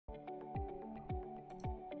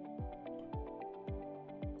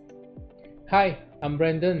Hi, I'm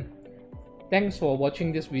Brandon. Thanks for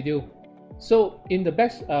watching this video. So in the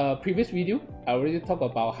previous video, I already talked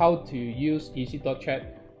about how to use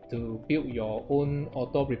Ezy.Chat to build your own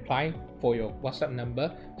auto reply for your WhatsApp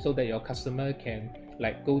number so that your customer can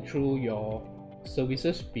go through your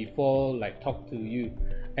services before talk to you.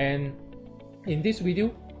 And in this video,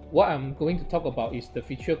 what I'm going to talk about is the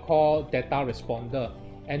feature called data responder.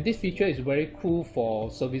 And this feature is very cool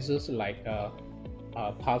for services like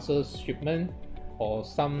parcel shipment or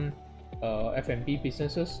some F&B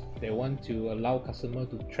businesses. They want to allow customer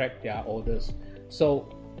to track their orders. So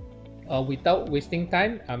without wasting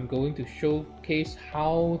time, I'm going to showcase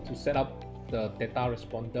how to set up the data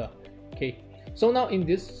responder. Okay, so now in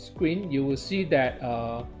this screen you will see that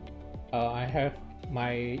I have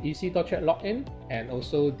my Ezy.Chat login and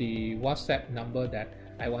also the WhatsApp number that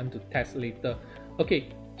I want to test later.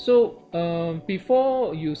 Okay, so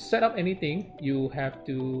before you set up anything, you have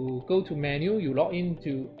to go to menu, you log in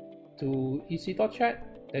to Ezy.Chat,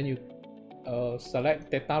 then you select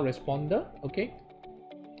data responder. Okay,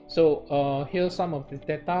 so here's some of the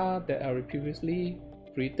data that are previously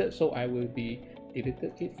created, so I will be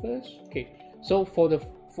deleted it first. Okay, so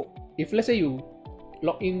if let's say you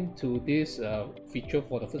log into this feature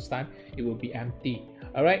for the first time, it will be empty.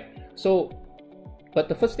 All right, so but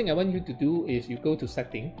the first thing I want you to do is you go to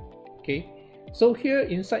setting. Okay, so here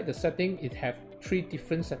inside the setting, it have 3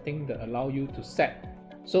 different settings that allow you to set.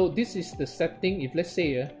 So this is the setting. If let's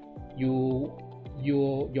say your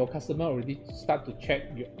customer already start to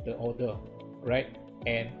check the order, right?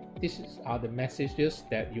 And are the messages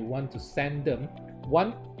that you want to send them.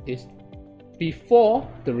 One is before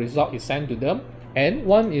the result is sent to them, and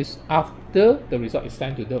one is after the result is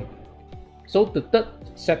sent to them. So the third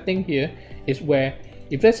setting here is where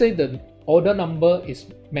if let's say the order number is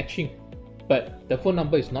matching but the phone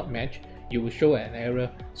number is not matched, you will show an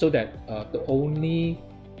error, so that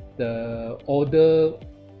the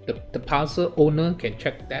parcel owner can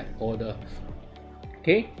check that order.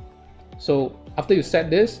 Okay, so after you set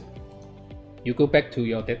this, you go back to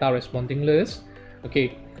your data responding list.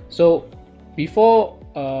 Okay, so before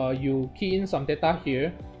you key in some data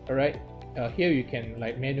here, all right, here you can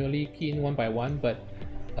manually key in one by one, but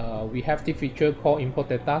we have the feature called import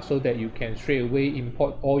data, so that you can straight away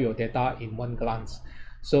import all your data in one glance.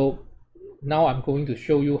 So now I'm going to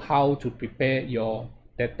show you how to prepare your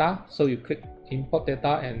data. So you click import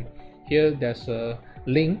data, and here there's a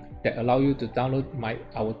link that allow you to download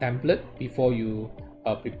our template before you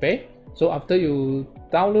prepare. So after you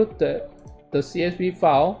download the CSV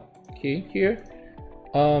file, okay, here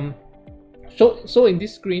so in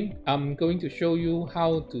this screen I'm going to show you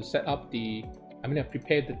how to set up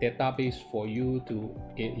prepare the database for you to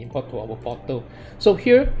import to our portal. So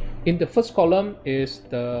here in the first column is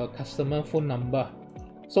the customer phone number.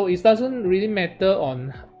 So it doesn't really matter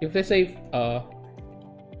on if let's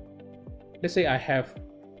say I have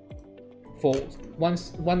for one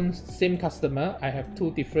same customer, I have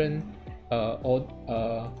 2 different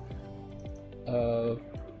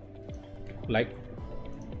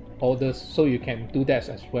orders, so you can do that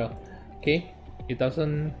as well. Okay, it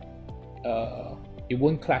doesn't it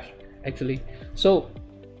won't clash actually. So,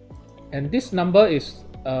 and this number is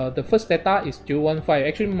the first data is 015.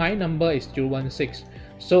 Actually my number is 016.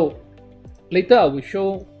 So later I will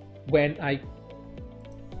show when I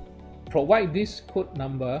provide this code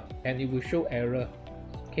number and it will show error.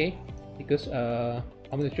 Okay, because I'm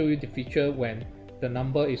going to show you the feature when the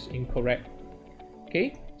number is incorrect.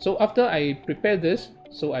 Okay, so after I prepare this,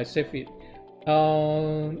 so I save it.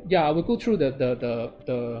 Yeah, I will go through the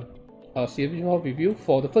CSV file review.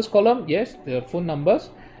 For the first column, yes, the phone numbers,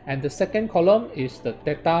 and the second column is the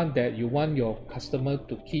data that you want your customer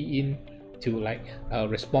to key in to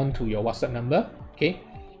respond to your WhatsApp number. Okay,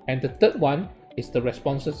 and the third one is the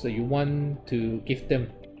responses that you want to give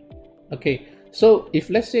them. Okay, so if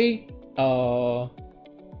let's say the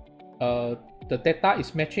data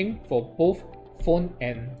is matching for both phone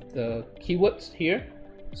and the keywords here,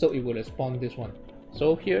 so it will respond this one.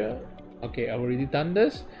 So here, okay, I've already done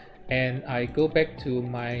this, and I go back to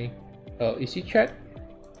my EzyChat.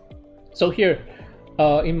 So here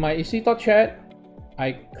in my Ezy.Chat,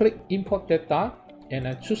 I click import data and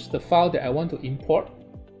I choose the file that I want to import.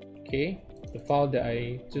 Okay, the file that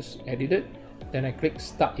I just edited, then I click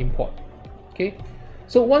start import. Okay,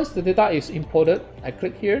 so once the data is imported, I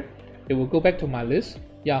click here, it will go back to my list.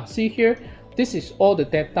 Yeah, see here, this is all the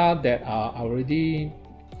data that are already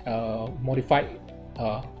modified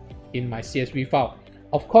in my CSV file.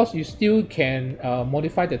 Of course, you still can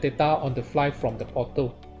modify the data on the fly from the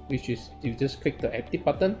portal, which is you just click the edit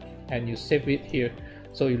button and you save it here.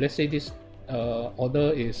 So let's say this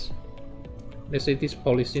order is let's say this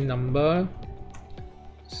policy number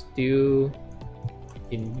still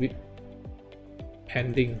in with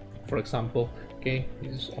pending, for example. Okay, you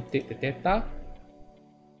just update the data.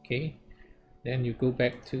 Okay, then you go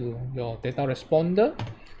back to your data responder.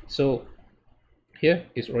 So here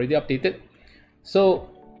it's already updated. So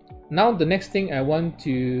now the next thing I want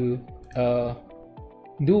to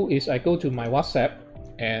do is I go to my WhatsApp,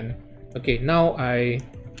 and okay, now I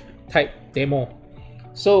type demo.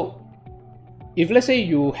 So if let's say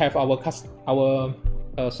you have our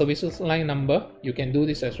services line number, you can do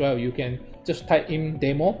this as well. You can just type in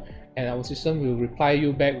demo, and our system will reply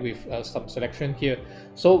you back with some selection here.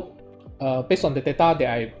 So based on the data that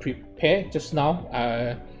I prepared just now,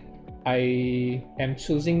 I am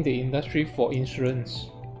choosing the industry for insurance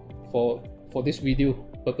for this video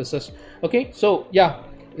purposes. Okay, so yeah,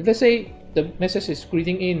 let's say the message is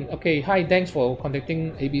greeting in, okay, hi, thanks for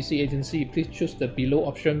contacting ABC agency, please choose the below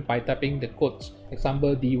option by typing the codes,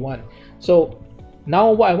 example D1. So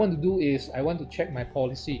now what I want to do is I want to check my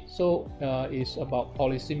policy. So it's about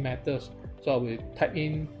policy matters, so I will type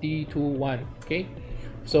in D21. Okay,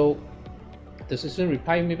 so the system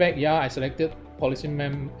reply me back, yeah, I selected policy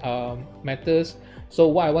matters. So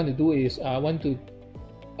what I want to do is I want to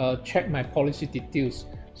check my policy details.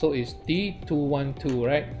 So it's D212,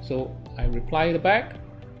 right? So I reply back,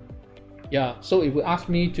 yeah. So it will ask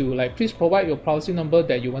me to like, please provide your policy number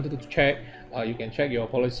that you wanted to check. You can check your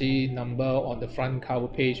policy number on the front cover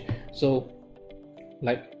page. So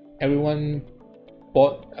like everyone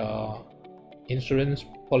bought insurance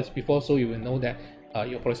policy before, so you will know that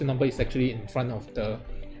your policy number is actually in front of the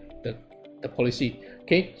policy.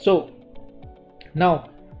 Okay, so now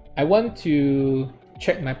I want to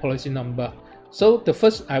check my policy number. So the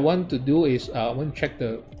first I want to do is I want to check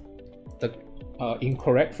the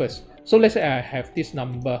incorrect first. So let's say I have this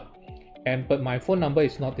number, but my phone number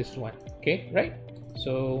is not this one. Okay, right?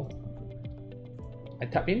 So I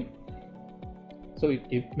type in, so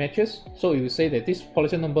it matches. So it will say that this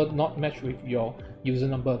policy number not matched with your user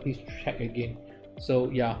number, please check again. So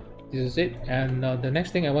yeah, this is it. And the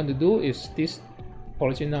next thing I want to do is this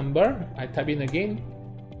policy number, I type in again.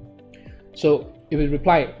 So it will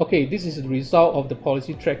reply, okay, this is the result of the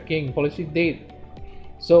policy tracking, policy date.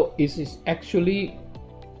 So it is actually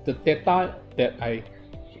the data that I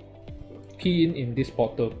key in this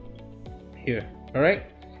portal here. All right,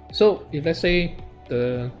 so if let's say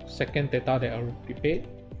the second data that I prepared,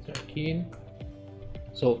 so I key in,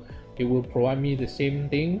 so it will provide me the same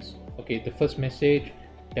things. Okay, the first message,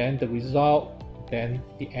 then the result, then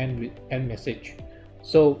the end message.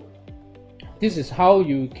 So this is how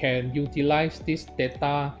you can utilize this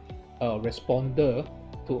data responder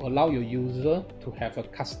to allow your user to have a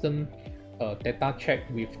custom data check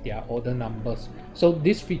with their order numbers. So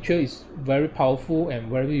this feature is very powerful and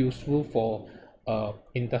very useful for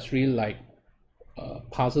industry like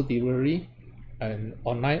parcel delivery and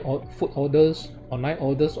online food orders, online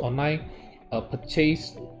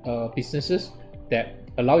purchase businesses that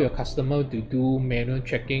allow your customer to do manual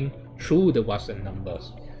checking through the WhatsApp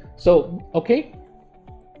numbers. So okay,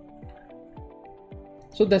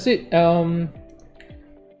 so that's it.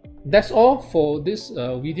 That's all for this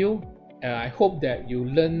video. I hope that you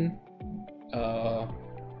learn a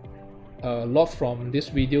lot from this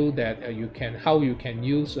video, that how you can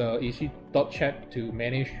use Ezy.Chat to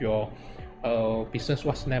manage your business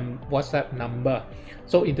WhatsApp number.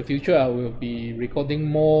 So in the future, I will be recording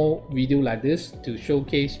more video like this to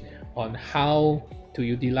showcase on how to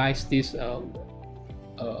utilize this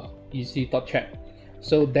Ezy.Chat.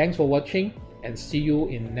 So thanks for watching and see you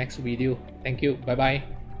in next video. Thank you. Bye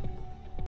bye.